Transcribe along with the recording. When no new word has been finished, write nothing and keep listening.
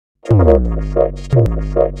I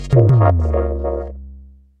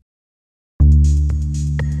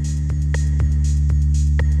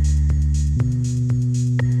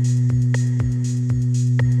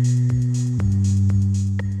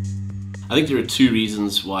think there are two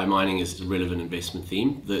reasons why mining is a relevant investment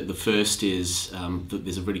theme. The first is that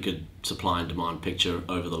there's a really good supply and demand picture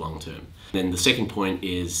over the long term. Then the second point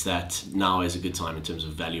is that now is a good time in terms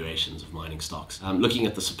of valuations of mining stocks. Looking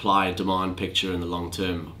at the supply and demand picture in the long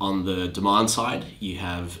term, on the demand side, you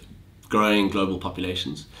have growing global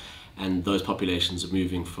populations, and those populations are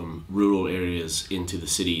moving from rural areas into the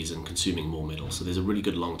cities and consuming more metal. So there's a really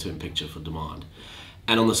good long-term picture for demand.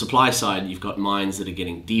 And on the supply side, you've got mines that are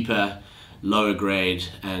getting deeper, lower grade,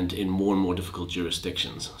 and in more difficult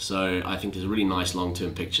jurisdictions. So I think there's a really nice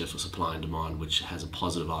long-term picture for supply and demand, which has a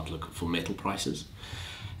positive outlook for metal prices.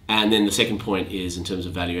 And then the second point is in terms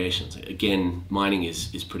of valuations. Again, mining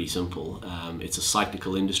is pretty simple. It's a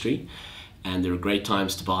cyclical industry, and there are great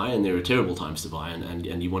times to buy and there are terrible times to buy,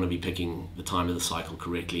 and you want to be picking the time of the cycle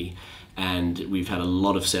correctly. And we've had a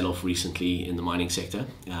lot of sell-off recently in the mining sector.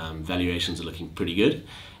 Valuations are looking pretty good,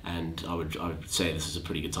 and I would say this is a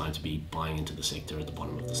pretty good time to be buying into the sector at the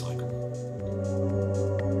bottom of the cycle.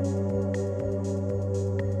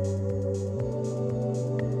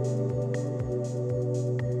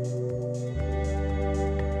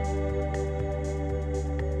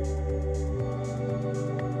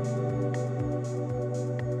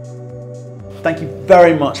 Thank you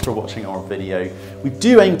very much for watching our video. We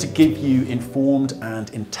do aim to give you informed and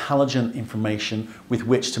intelligent information with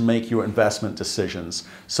which to make your investment decisions.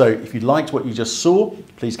 So if you liked what you just saw,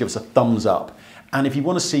 please give us a thumbs up. And if you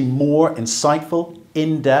want to see more insightful,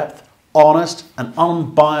 in-depth, honest and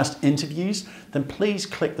unbiased interviews, then please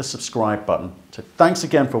click the subscribe button. So thanks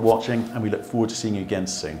again for watching, and we look forward to seeing you again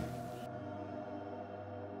soon.